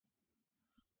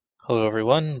Hello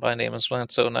everyone, my name is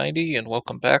Lance090 and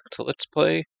welcome back to Let's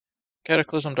Play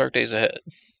Cataclysm Dark Days Ahead,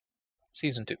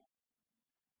 Season 2.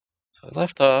 So I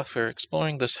left off, we're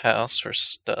exploring this house for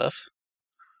stuff.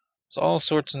 There's all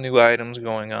sorts of new items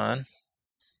going on.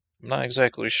 I'm not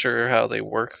exactly sure how they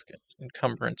work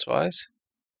encumbrance-wise.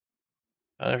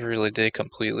 I never really did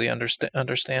completely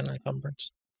understand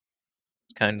encumbrance.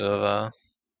 It's kind of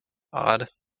odd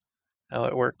how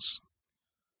it works,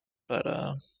 but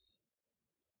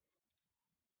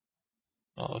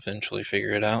I'll eventually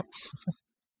figure it out.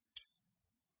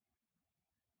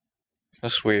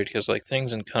 That's weird, because like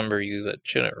things encumber you that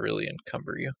shouldn't really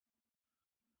encumber you.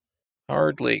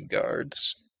 Hard leg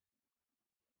guards.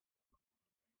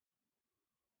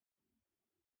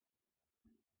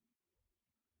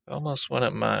 Almost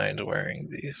wouldn't mind wearing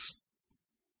these.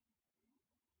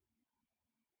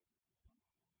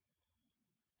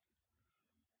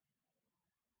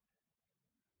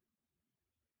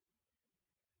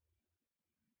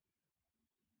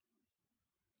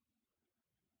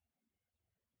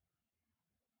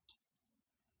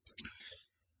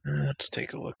 Let's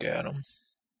take a look at them.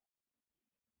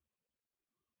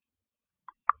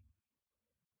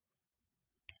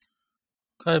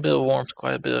 Quite a bit of warmth,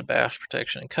 quite a bit of bash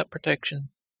protection and cut protection.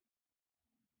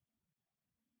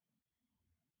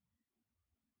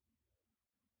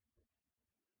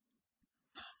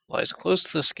 Lies close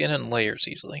to the skin and layers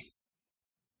easily.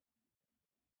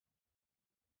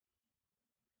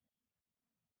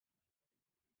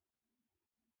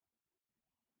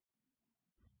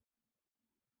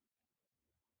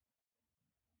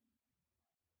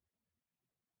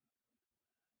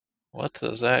 What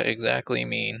does that exactly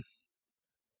mean?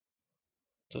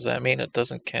 Does that mean it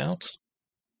doesn't count?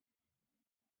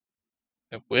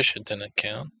 I wish it didn't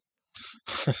count.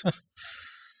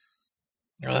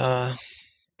 Okay,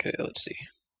 let's see.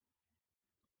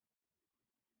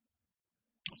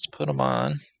 Let's put them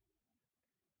on.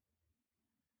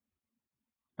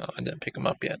 Oh, I didn't pick them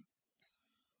up yet.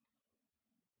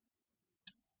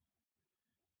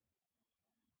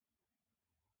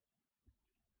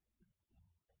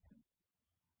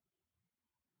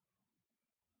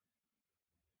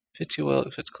 Fits you well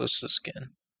if it's close to the skin.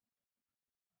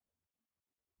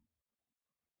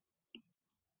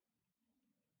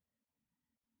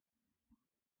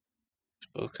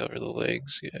 We'll cover the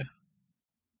legs, yeah.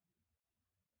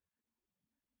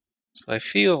 So I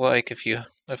feel like if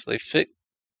they fit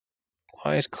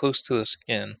lies close to the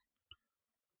skin,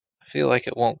 I feel like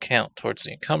it won't count towards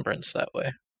the encumbrance that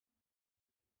way.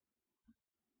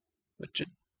 Which it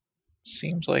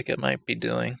seems like it might be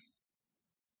doing.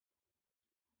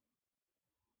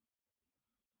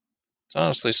 It's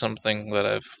honestly something that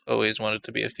I've always wanted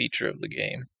to be a feature of the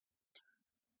game.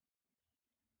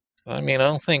 I mean, I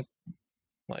don't think,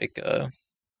 like,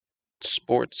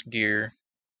 sports gear,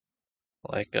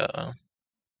 like,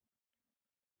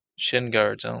 shin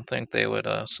guards, I don't think they would,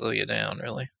 slow you down,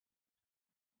 really.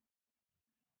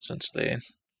 Since they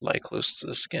lie close to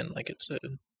the skin, like it said.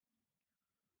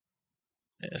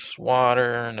 Yes,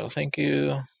 water, no thank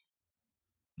you.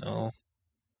 No.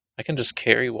 I can just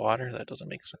carry water? That doesn't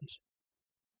make sense.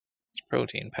 It's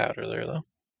protein powder there, though.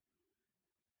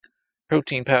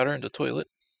 Protein powder into toilet.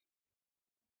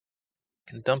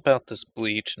 Can dump out this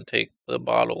bleach and take the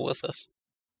bottle with us.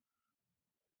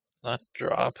 Not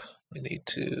drop. We need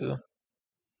to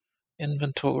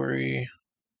inventory,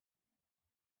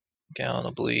 gallon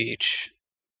of bleach,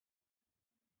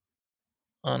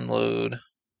 unload.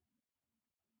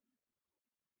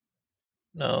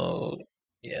 No,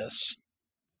 yes.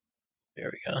 There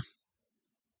we go.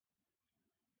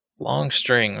 Long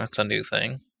string, that's a new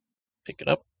thing. Pick it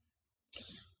up.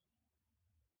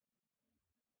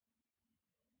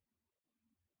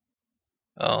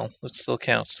 Oh, it still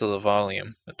counts to the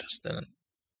volume. It just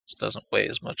doesn't weigh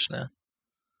as much now.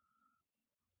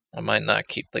 I might not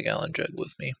keep the gallon jug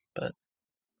with me, but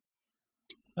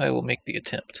I will make the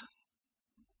attempt.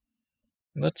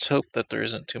 Let's hope that there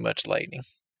isn't too much lightning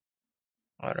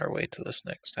on our way to this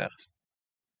next house.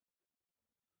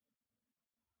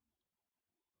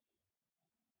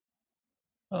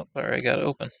 Oh, already got it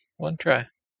open. One try.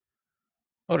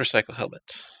 Motorcycle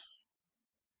helmet.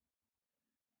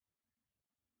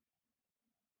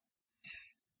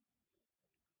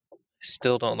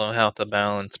 Still don't know how to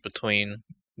balance between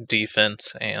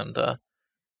defense and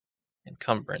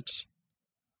encumbrance,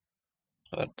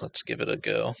 but let's give it a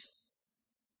go.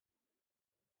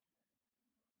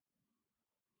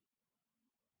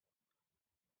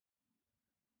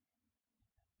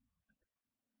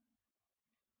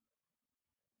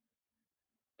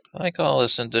 I like all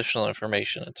this additional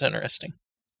information. It's interesting.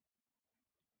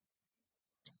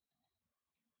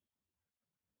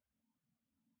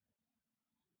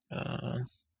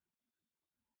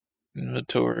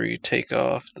 Inventory, take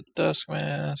off the dust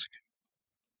mask.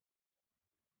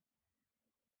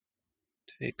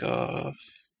 Take off.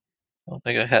 I don't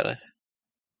think I had a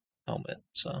helmet,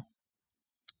 so.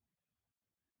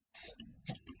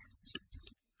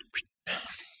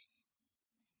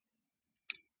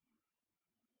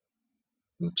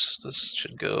 Oops, this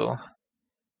should go.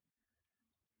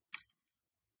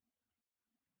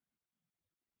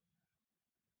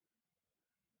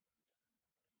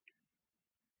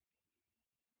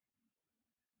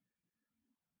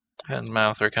 Head and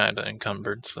mouth are kind of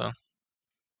encumbered, so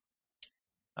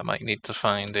I might need to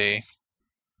find a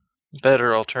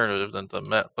better alternative than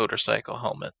the motorcycle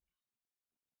helmet.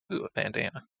 Ooh, a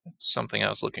bandana. That's something I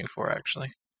was looking for,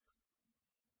 actually.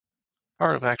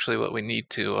 Part of actually what we need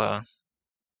to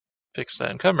fix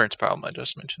that encumbrance problem I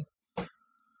just mentioned.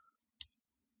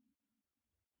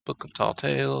 Book of Tall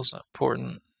Tales, not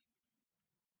important.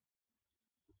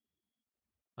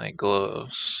 Night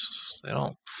gloves, they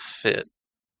don't fit.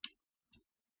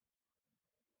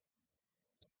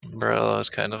 Umbrella is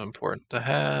kind of important to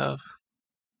have.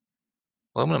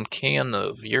 Aluminum can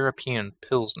of European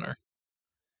Pilsner.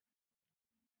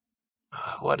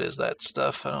 What is that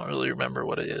stuff? I don't really remember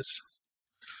what it is.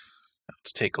 I have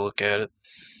to take a look at it.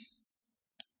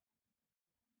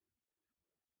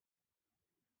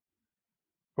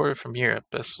 Ordered from Europe.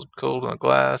 Best cold on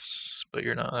glass, but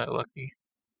you're not that lucky.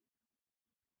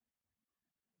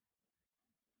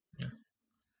 Yeah.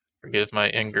 Forgive my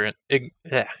ignorance,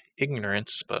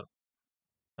 but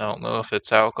I don't know if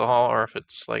it's alcohol or if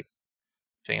it's like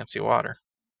fancy water.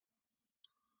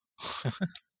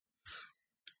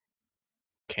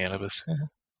 Cannabis.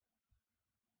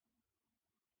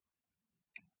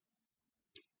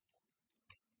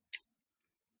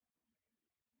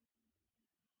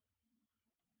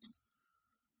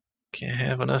 Can't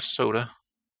have enough soda.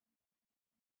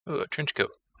 Oh, a trench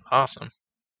coat. Awesome.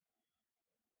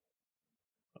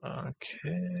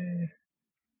 Okay.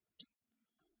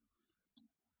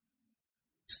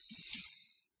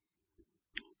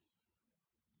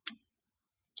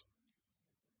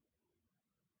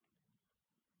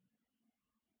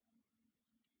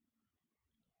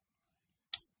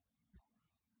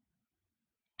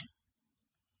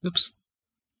 Oops.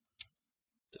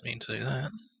 Didn't mean to do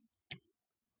that.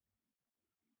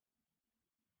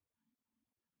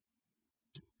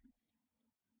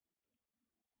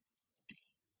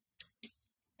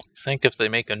 I think if they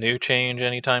make a new change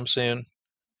anytime soon,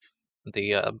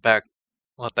 the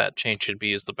what that change should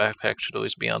be is the backpack should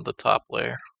always be on the top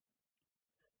layer.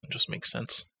 It just makes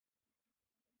sense.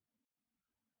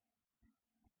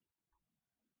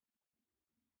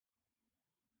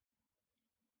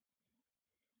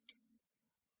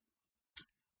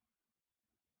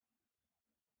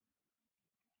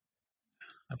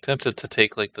 I'm tempted to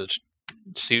take like the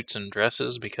suits and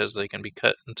dresses because they can be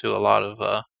cut into a lot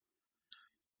of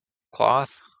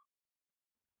cloth,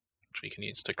 which we can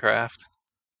use to craft.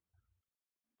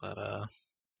 But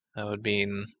that would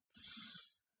mean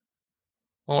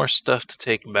more stuff to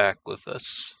take back with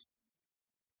us.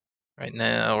 Right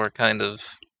now, we're kind of,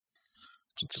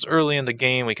 since it's early in the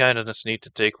game, we kind of just need to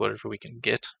take whatever we can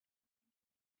get.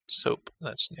 Soap,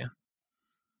 that's new.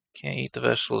 Can't eat the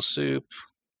vegetable soup.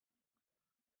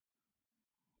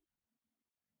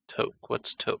 Toque,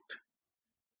 what's toque?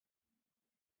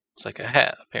 It's like a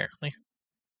hat, apparently.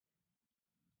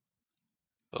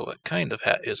 But what kind of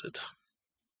hat is it?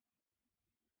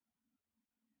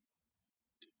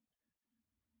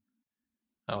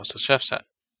 Oh, it's a chef's hat.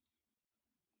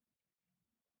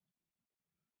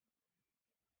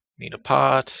 Need a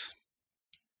pot.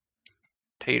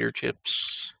 Tater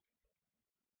chips.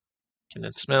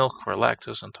 Condensed milk, we're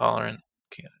lactose intolerant.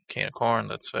 Can of corn,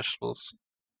 that's vegetables.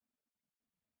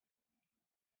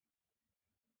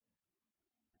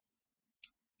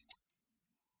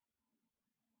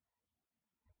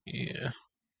 Yeah.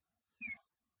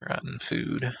 Rotten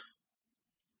food.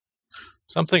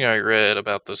 Something I read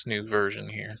about this new version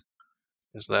here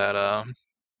is that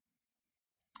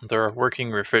there are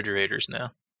working refrigerators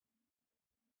now.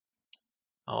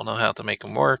 I don't know how to make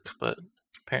them work, but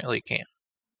apparently you can.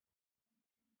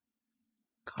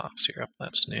 Cough syrup,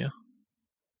 that's new.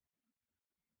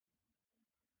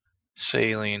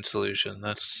 Saline solution,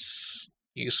 that's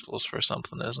useful for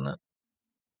something, isn't it?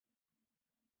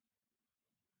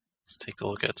 Let's take a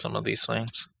look at some of these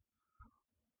things.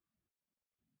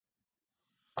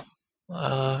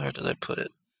 Where did I put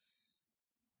it?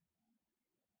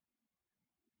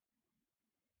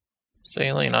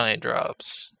 Saline eye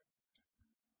drops.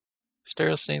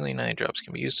 Sterile saline eye drops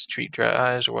can be used to treat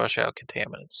dry eyes or wash out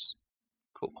contaminants.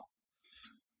 Cool.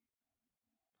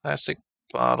 Plastic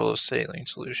bottle of saline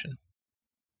solution.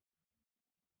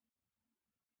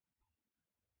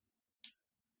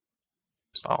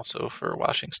 It's also for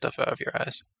washing stuff out of your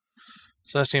eyes.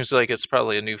 So that seems like it's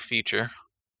probably a new feature.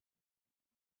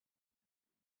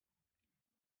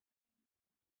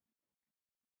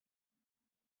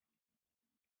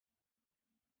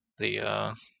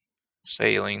 The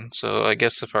sailing. So I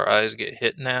guess if our eyes get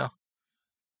hit now,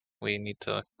 we need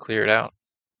to clear it out.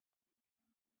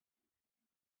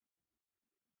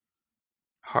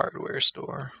 Hardware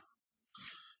store.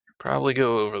 Probably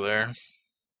go over there.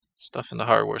 Stuff in the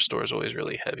hardware store is always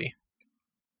really heavy.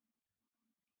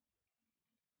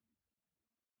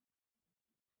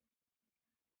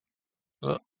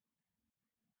 Oh,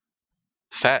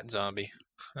 fat zombie.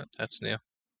 That's new.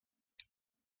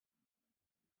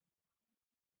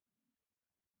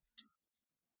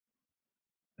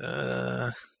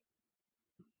 I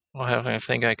don't have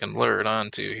anything I can lure it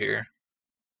onto here.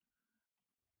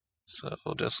 So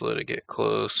we'll just let it get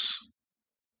close.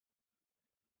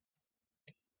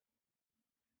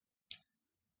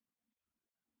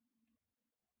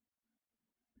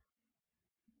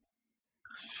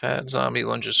 Fat zombie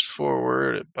lunges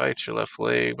forward, it bites your left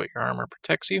leg, but your armor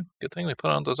protects you. Good thing we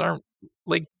put on those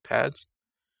leg pads.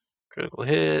 Critical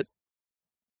hit.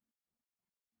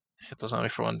 Hit the zombie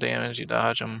for 1 damage, you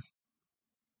dodge them.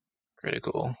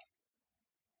 Critical.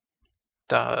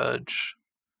 Dodge.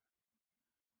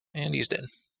 And he's dead.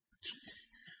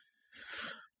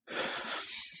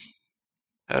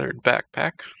 Battered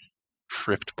backpack.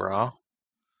 Ripped bra.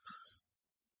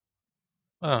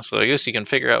 Oh, so I guess you can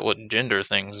figure out what gender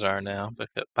things are now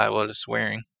by what it's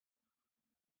wearing.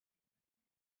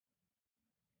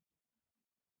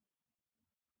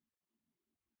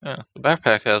 Yeah, the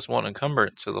backpack has 1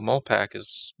 encumbrance, so the mole pack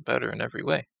is better in every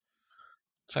way.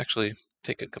 Let's actually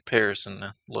take a comparison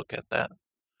and look at that.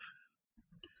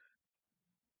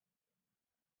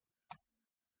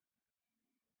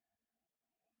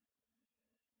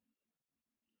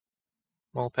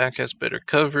 Mole pack has better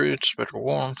coverage, better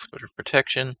warmth, better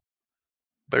protection,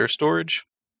 better storage.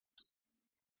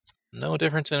 No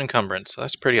difference in encumbrance. So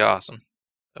that's pretty awesome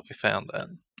that we found that.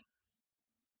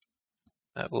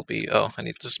 That will be... Oh, I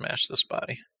need to smash this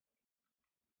body.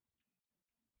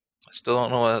 I still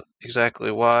don't know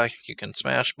exactly why you can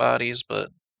smash bodies, but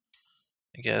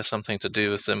I guess something to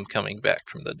do with them coming back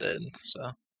from the dead,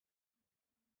 so...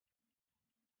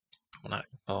 Not...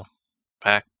 Oh,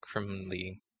 back from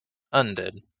the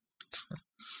undead.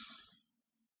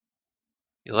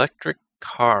 Electric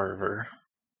carver.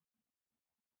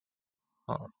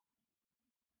 Oh,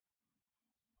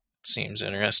 seems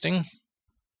interesting.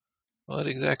 What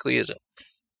exactly is it?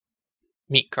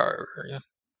 Meat carver. Yeah.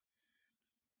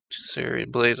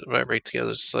 Serrated blades that vibrate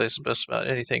together to slice just about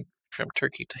anything from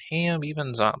turkey to ham,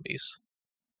 even zombies.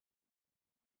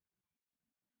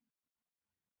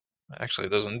 Actually,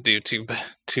 it doesn't do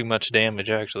too much damage.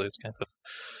 Actually, it's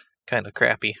kind of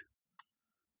crappy.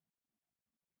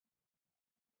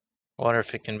 Wonder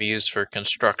if it can be used for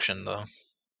construction though.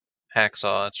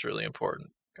 Hacksaw, that's really important.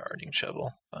 Gardening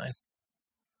shovel, fine.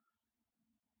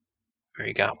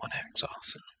 Already got 1 hacksaw.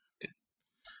 So good.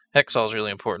 Hacksaw is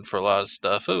really important for a lot of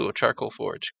stuff. Oh, charcoal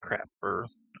forge. Crap, we're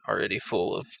already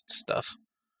full of stuff.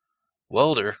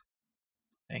 Welder.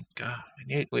 Thank God.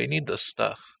 We need this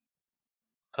stuff.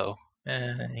 Oh.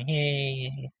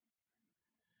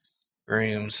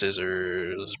 Broom,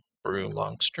 scissors, broom,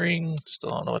 long string. Still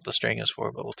don't know what the string is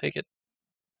for, but we'll take it.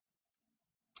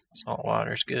 Salt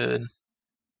water's good.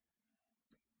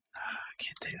 I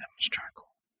can't take that much charcoal.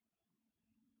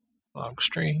 Long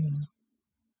string.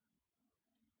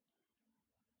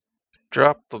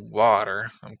 Drop the water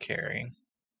I'm carrying.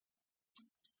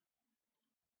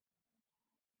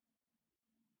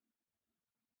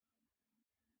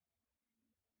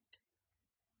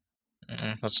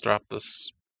 Let's drop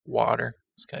this water.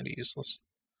 It's kind of useless.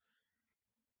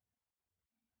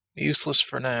 Useless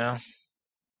for now.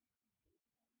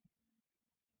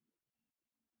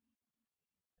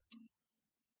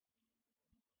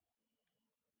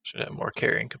 Should have more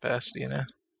carrying capacity now.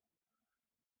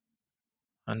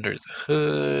 Under the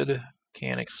hood.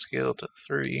 Mechanic skill to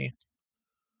 3.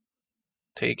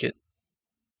 Take it.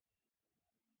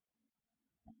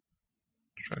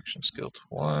 Construction skill to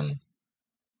 1.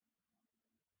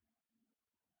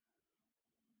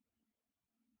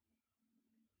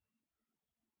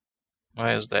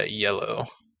 Why is that yellow?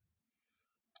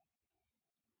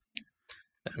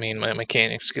 I mean, my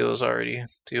mechanic skill is already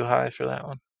too high for that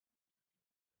one.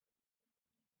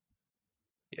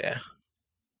 Yeah.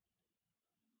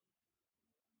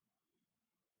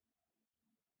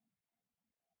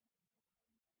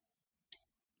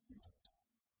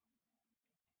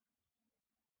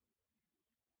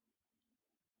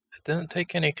 It didn't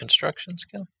take any construction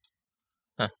skill?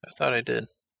 Huh, I thought I did.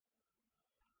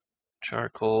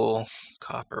 Charcoal,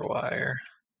 copper wire,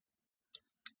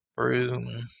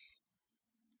 broom,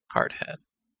 hard hat.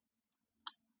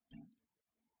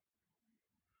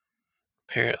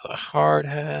 Pair the hard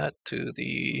hat to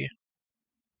the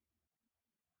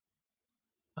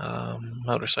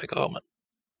motorcycle helmet.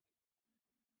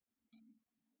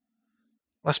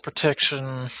 Less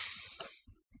protection,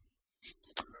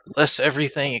 less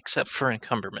everything except for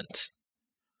encumberment.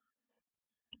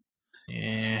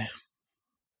 Yeah.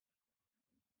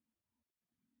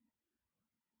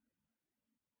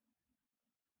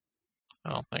 I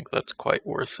don't think that's quite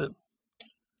worth it.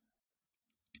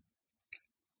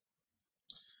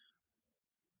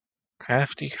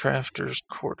 Crafty Crafters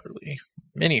Quarterly.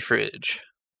 Mini fridge.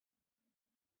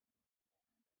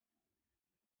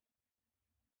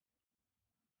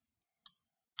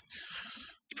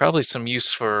 Probably some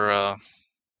use for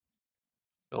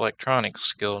electronic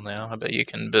skill now. I bet you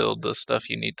can build the stuff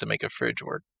you need to make a fridge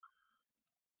work.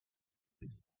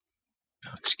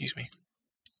 Oh, excuse me.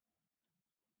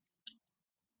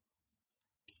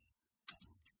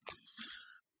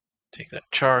 Take that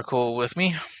charcoal with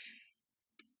me.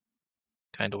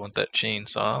 Kind of want that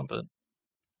chainsaw, but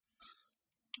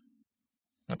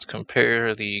let's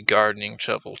compare the gardening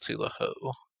shovel to the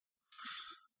hoe.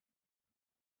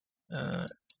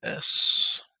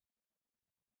 S.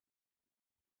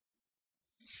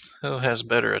 Hoe has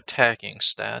better attacking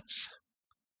stats.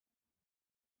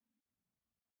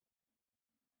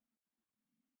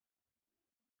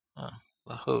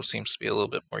 The hoe seems to be a little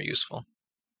bit more useful.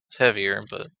 It's heavier,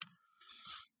 but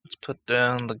let's put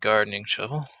down the gardening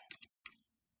shovel.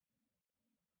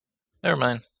 Never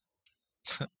mind.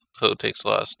 Hoe takes a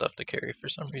lot of stuff to carry for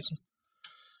some reason.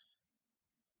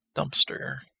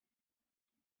 Dumpster.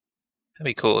 That'd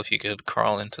be cool if you could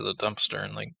crawl into the dumpster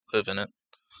and like live in it.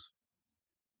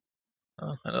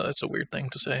 Oh, I know that's a weird thing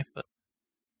to say, but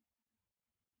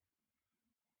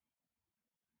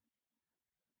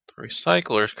the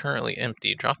recycler is currently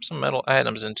empty. Drop some metal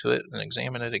items into it and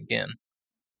examine it again.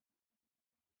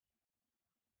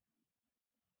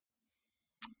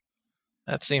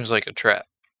 That seems like a trap.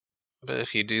 But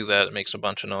if you do that, it makes a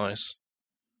bunch of noise.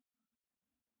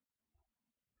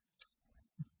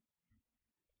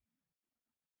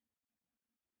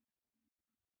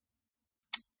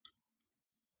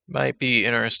 Might be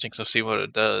interesting to see what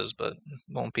it does, but it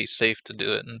won't be safe to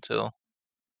do it until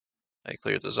I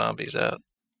clear the zombies out.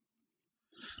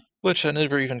 Which I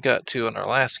never even got to in our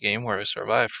last game, where I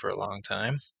survived for a long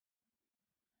time.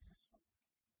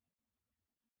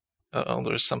 Uh-oh,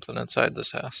 there's something inside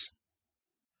this house.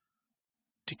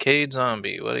 Decayed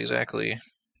zombie, what exactly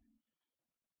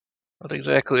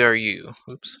are you?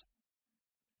 Oops.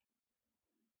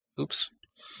 Oops.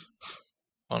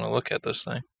 Want to look at this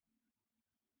thing.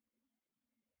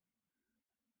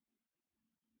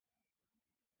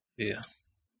 Yeah,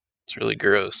 it's really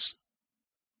gross.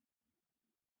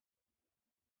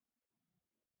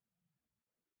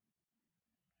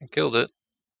 I killed it.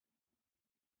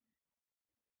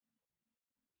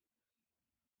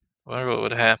 I wonder what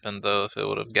would happen, though, if it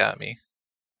would have got me.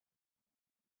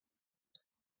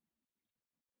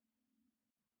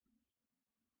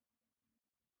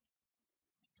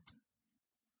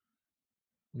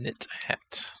 Knit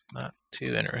hat. Not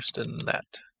too interested in that.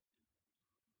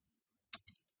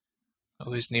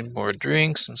 Always need more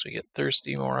drinks since we get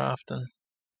thirsty more often.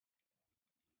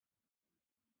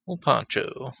 Wool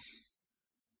poncho.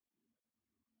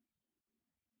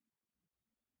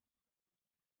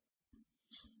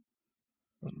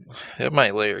 It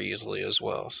might layer easily as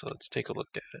well, so let's take a look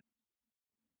at it.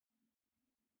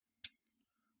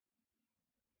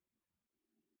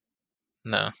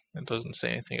 No, it doesn't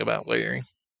say anything about layering.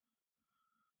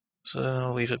 So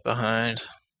I'll leave it behind.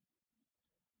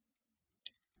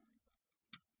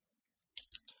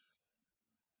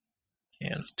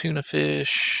 Can of tuna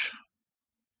fish.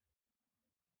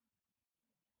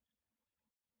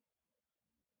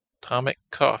 Atomic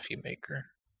coffee maker.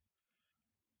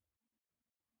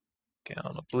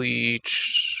 Gallon of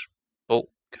bleach.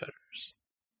 Bolt cutters.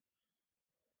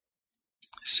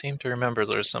 I seem to remember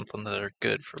there's something that are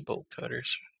good for bolt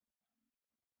cutters.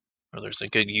 Or there's a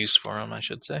good use for them, I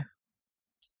should say.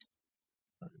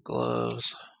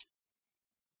 Gloves.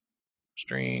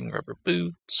 String, rubber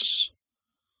boots.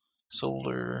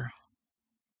 Solder.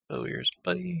 Bowyer's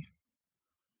buddy.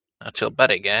 Not your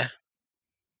buddy guy.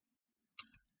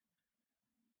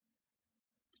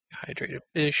 Dehydrated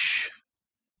fish.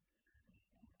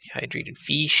 Dehydrated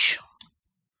fish.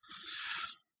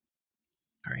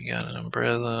 Already got an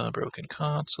umbrella, a broken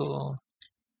console.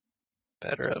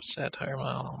 Batter up satire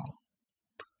model.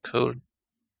 Code.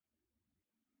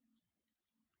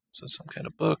 So some kind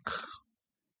of book.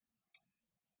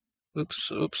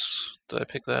 Oops. Did I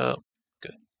pick that up?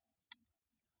 Good.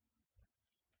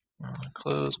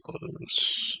 Close.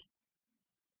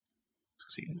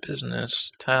 See,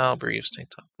 business, towel, briefs, tank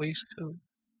top, waistcoat.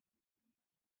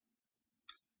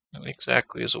 Not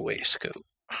exactly as a waistcoat.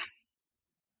 I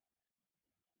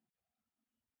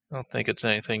don't think it's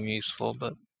anything useful,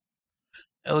 but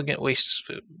elegant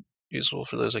waistcoat. Useful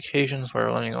for those occasions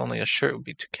where wearing only a shirt would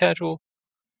be too casual,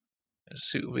 and a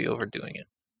suit would be overdoing it.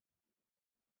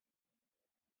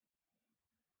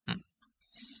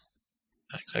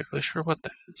 Not exactly sure what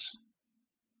that is.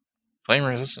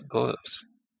 Flame-resistant gloves.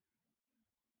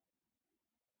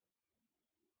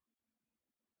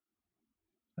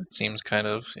 That seems kind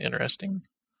of interesting.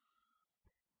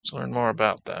 Let's learn more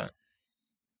about that.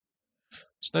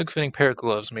 Snug-fitting pair of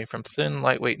gloves made from thin,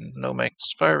 lightweight, and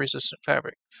Nomex fire-resistant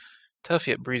fabric. Tough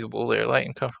yet breathable, they are light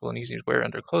and comfortable and easy to wear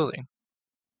under clothing.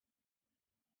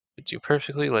 Fits you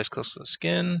perfectly, lays close to the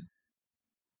skin.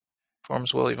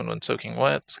 Forms well even when soaking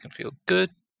wet. This can feel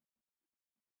good.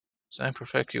 Designed to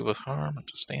protect you with harm and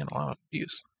to stand a lot of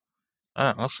abuse.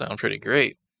 Ah, those sound pretty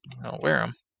great. I'll wear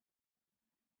them.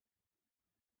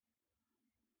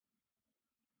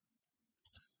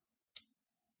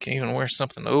 Can even wear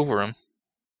something over them.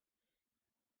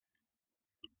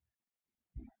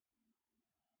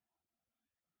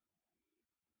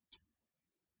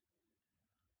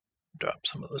 Drop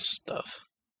some of this stuff.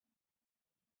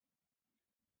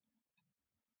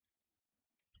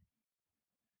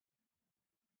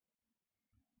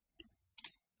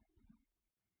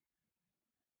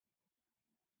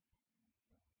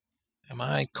 Am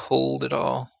I cold at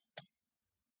all?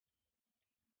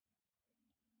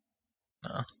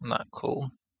 No, I'm not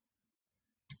cold.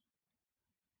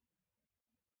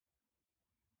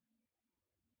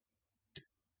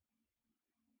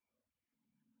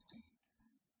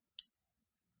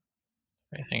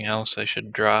 Anything else I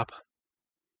should drop?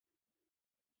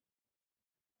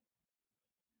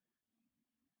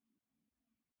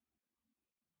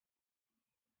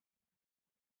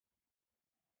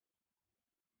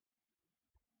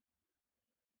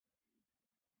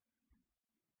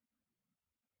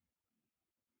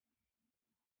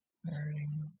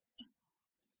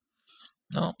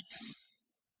 No.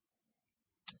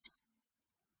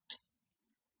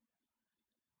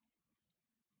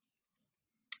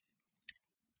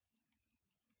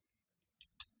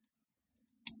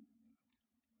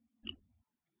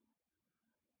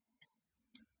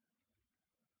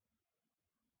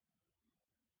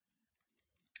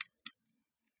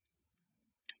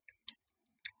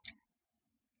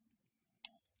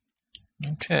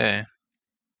 Okay. I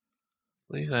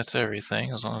believe that's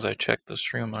everything, as long as I checked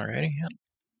this room already. Yep.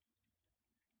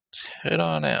 Let's head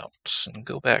on out and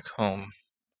go back home.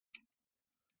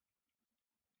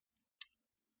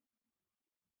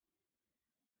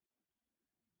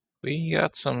 We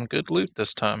got some good loot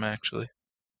this time, actually.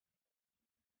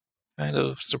 Kind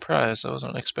of surprised. I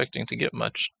wasn't expecting to get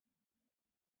much.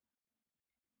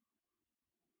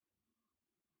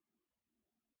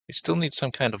 We still need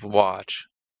some kind of watch.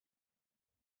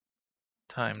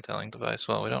 Time-telling device.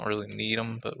 Well, we don't really need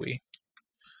them, but we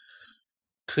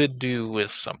could do with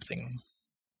something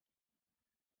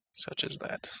such as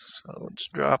that. So let's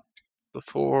drop the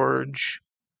forge.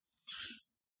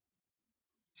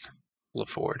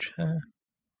 LaForge.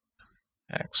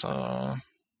 Hacksaw.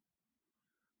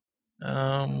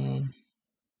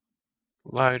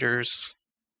 Lighters.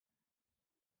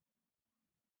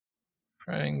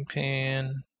 Frying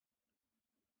pan.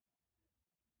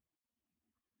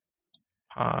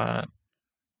 Pot.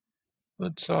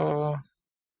 Wood saw.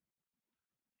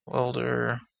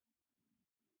 Welder.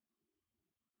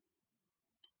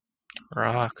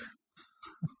 Rock.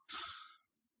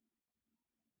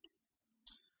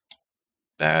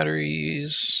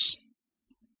 Batteries.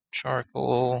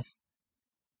 Charcoal.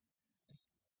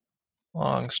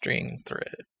 Long string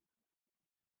thread.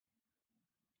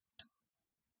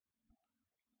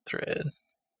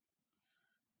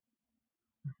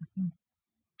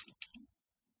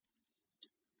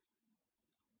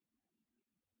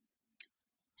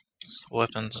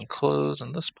 Weapons and clothes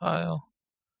in this pile.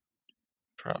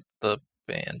 Drop the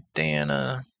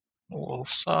bandana. Wool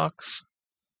socks.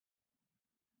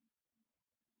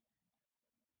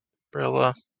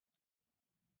 Umbrella.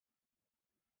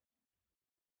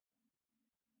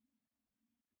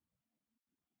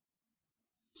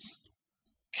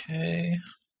 Okay.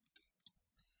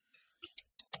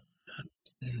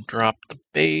 And drop the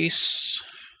base.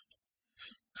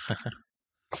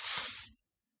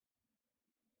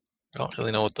 Don't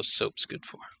really know what the soap's good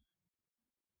for.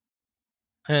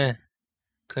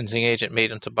 Cleansing agent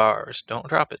made into bars. Don't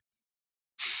drop it.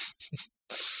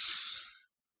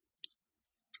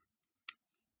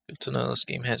 Good to know this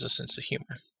game has a sense of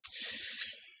humor.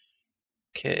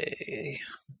 Okay.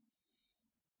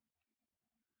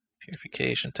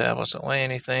 Purification tab doesn't weigh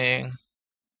anything.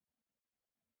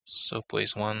 Soap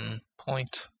weighs 1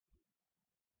 point.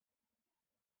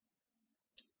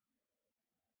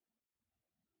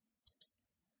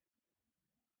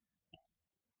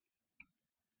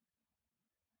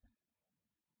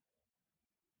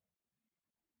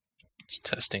 It's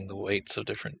testing the weights of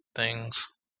different things.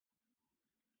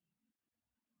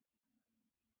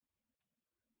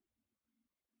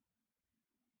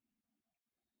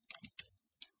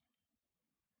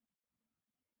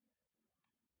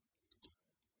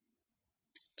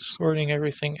 Sorting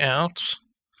everything out.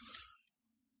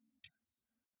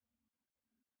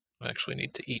 I actually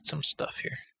need to eat some stuff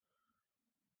here.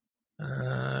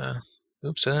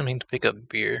 Oops, I didn't mean to pick up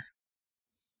beer.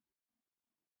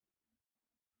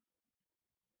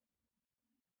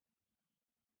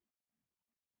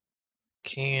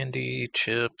 Candy,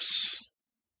 chips,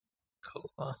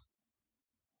 cola.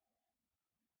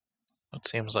 It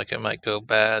seems like it might go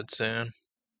bad soon.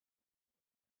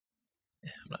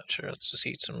 I'm not sure. Let's just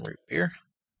eat some root beer.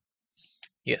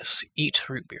 Yes, eat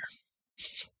root beer.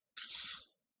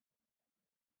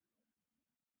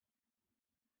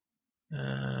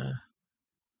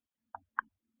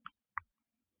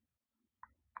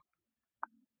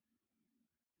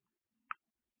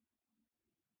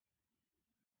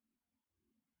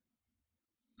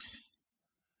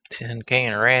 10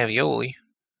 can of ravioli.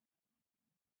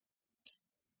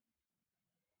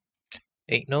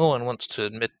 Ain't no one wants to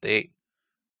admit they ate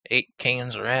 8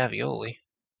 cans of ravioli.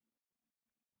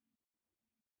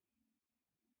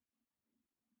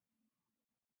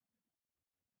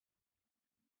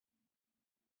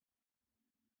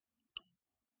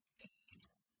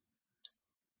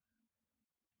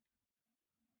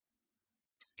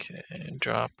 Okay,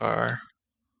 drop our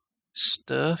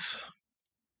stuff.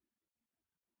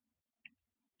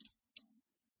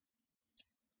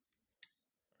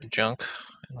 Junk.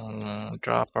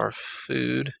 Drop our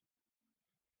food.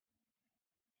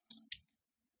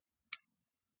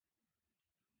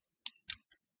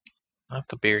 Not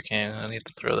the beer can. I need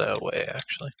to throw that away,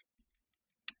 actually.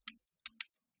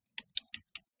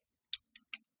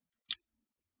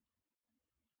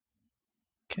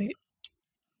 Okay.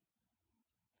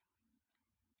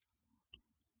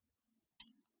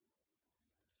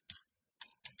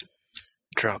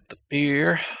 Drop the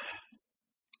beer.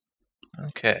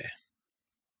 Okay.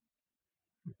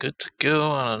 Good to go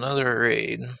on another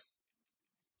raid.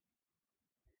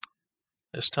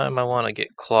 This time I want to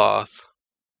get cloth.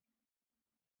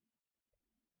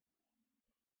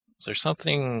 Is there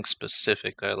something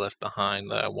specific that I left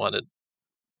behind that I wanted?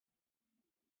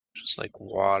 Just like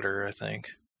water, I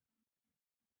think.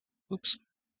 Oops.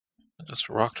 I just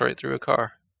rocked right through a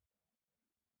car.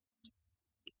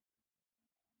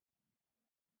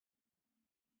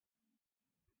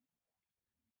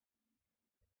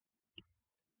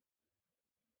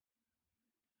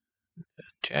 A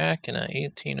jack and an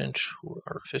 18-inch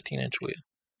or 15-inch wheel.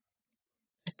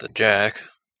 The jack.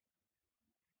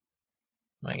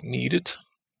 Might need it.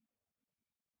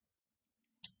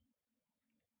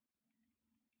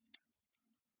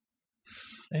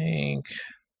 I think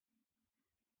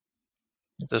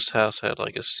this house had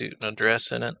like a suit and a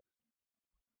dress in it.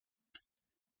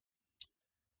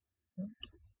 There's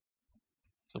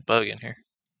a bug in here.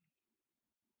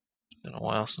 It's been a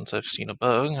while since I've seen a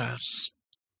bug. It's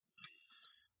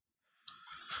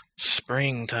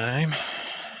springtime.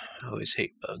 I always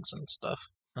hate bugs and stuff.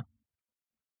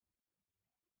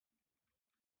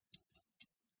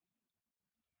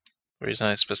 The reason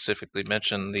I specifically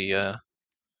mentioned the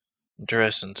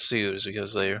dress and suit is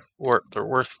because they're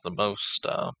worth the most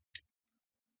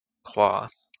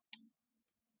cloth.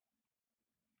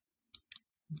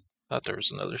 Thought there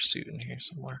was another suit in here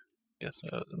somewhere. Guess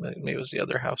maybe it was the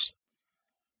other house.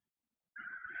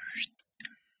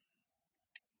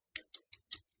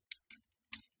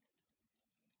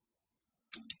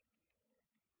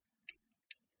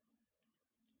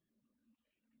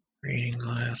 Reading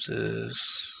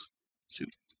glasses.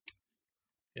 Suit.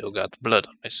 You got the blood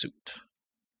on my suit.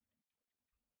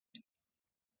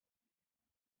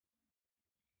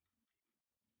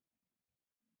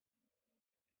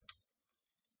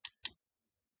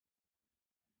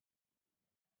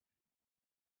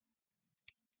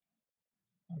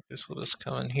 I guess we'll just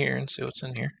come in here and see what's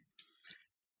in here.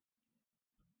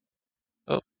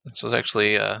 Oh, this is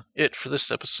actually it for this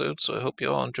episode, so I hope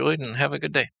you all enjoyed and have a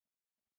good day.